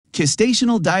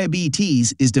Gestational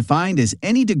diabetes is defined as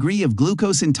any degree of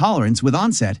glucose intolerance with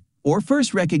onset or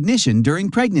first recognition during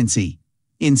pregnancy.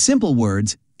 In simple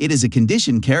words, it is a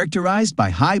condition characterized by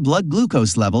high blood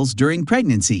glucose levels during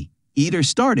pregnancy, either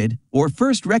started or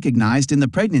first recognized in the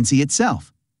pregnancy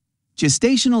itself.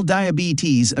 Gestational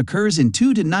diabetes occurs in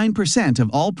 2 to 9% of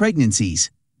all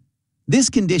pregnancies. This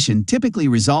condition typically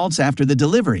resolves after the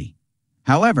delivery.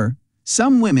 However,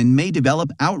 some women may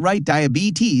develop outright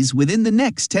diabetes within the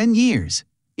next 10 years.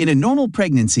 In a normal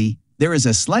pregnancy, there is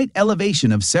a slight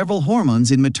elevation of several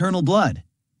hormones in maternal blood,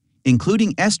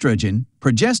 including estrogen,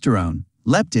 progesterone,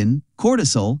 leptin,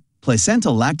 cortisol,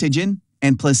 placental lactogen,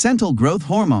 and placental growth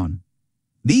hormone.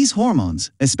 These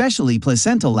hormones, especially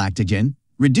placental lactogen,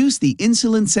 reduce the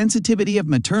insulin sensitivity of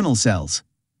maternal cells.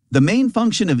 The main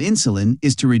function of insulin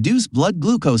is to reduce blood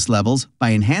glucose levels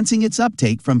by enhancing its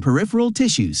uptake from peripheral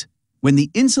tissues. When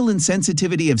the insulin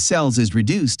sensitivity of cells is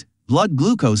reduced, blood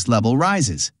glucose level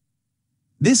rises.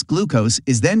 This glucose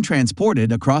is then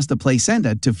transported across the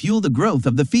placenta to fuel the growth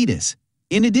of the fetus.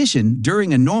 In addition,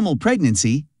 during a normal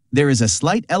pregnancy, there is a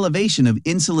slight elevation of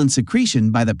insulin secretion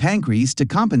by the pancreas to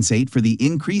compensate for the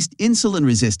increased insulin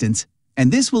resistance,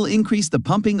 and this will increase the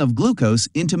pumping of glucose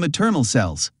into maternal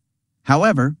cells.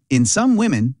 However, in some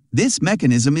women, this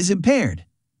mechanism is impaired.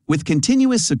 With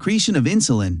continuous secretion of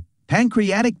insulin,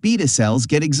 pancreatic beta cells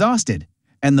get exhausted,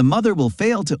 and the mother will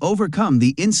fail to overcome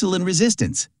the insulin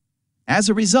resistance. As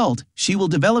a result, she will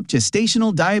develop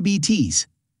gestational diabetes.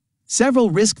 Several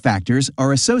risk factors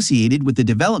are associated with the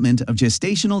development of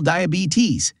gestational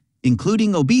diabetes,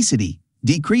 including obesity,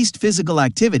 decreased physical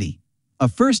activity, a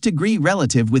first-degree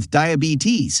relative with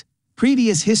diabetes,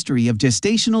 previous history of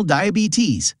gestational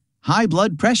diabetes, high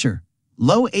blood pressure,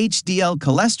 low HDL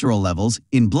cholesterol levels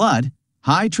in blood,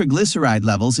 high triglyceride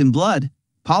levels in blood,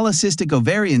 polycystic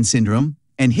ovarian syndrome,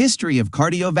 and history of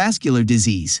cardiovascular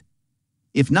disease.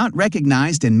 If not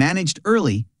recognized and managed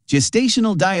early,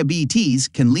 gestational diabetes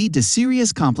can lead to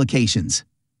serious complications.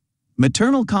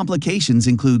 Maternal complications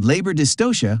include labor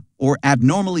dystocia or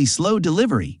abnormally slow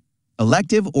delivery,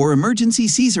 elective or emergency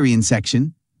cesarean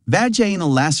section,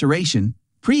 vaginal laceration,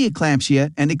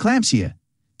 preeclampsia and eclampsia,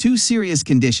 two serious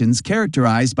conditions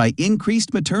characterized by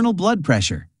increased maternal blood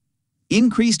pressure,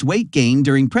 increased weight gain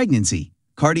during pregnancy,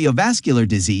 cardiovascular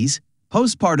disease,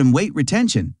 postpartum weight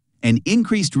retention, and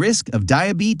increased risk of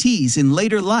diabetes in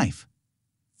later life.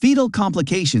 Fetal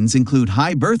complications include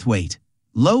high birth weight,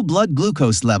 low blood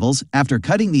glucose levels after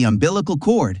cutting the umbilical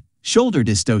cord, shoulder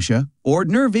dystocia, or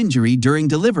nerve injury during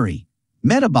delivery,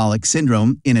 metabolic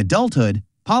syndrome in adulthood,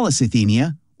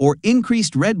 polycythemia, or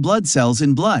increased red blood cells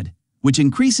in blood, which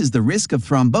increases the risk of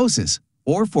thrombosis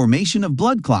or formation of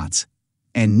blood clots,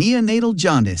 and neonatal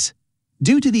jaundice.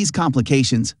 Due to these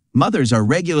complications, mothers are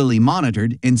regularly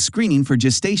monitored and screening for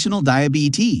gestational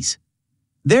diabetes.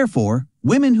 Therefore,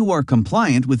 women who are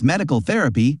compliant with medical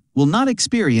therapy will not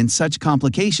experience such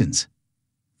complications.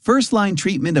 First-line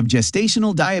treatment of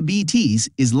gestational diabetes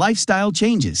is lifestyle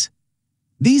changes.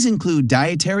 These include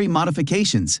dietary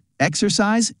modifications,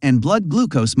 exercise, and blood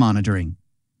glucose monitoring.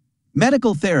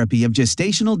 Medical therapy of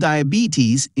gestational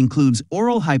diabetes includes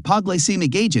oral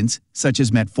hypoglycemic agents such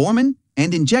as metformin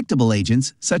and injectable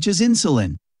agents such as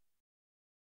insulin.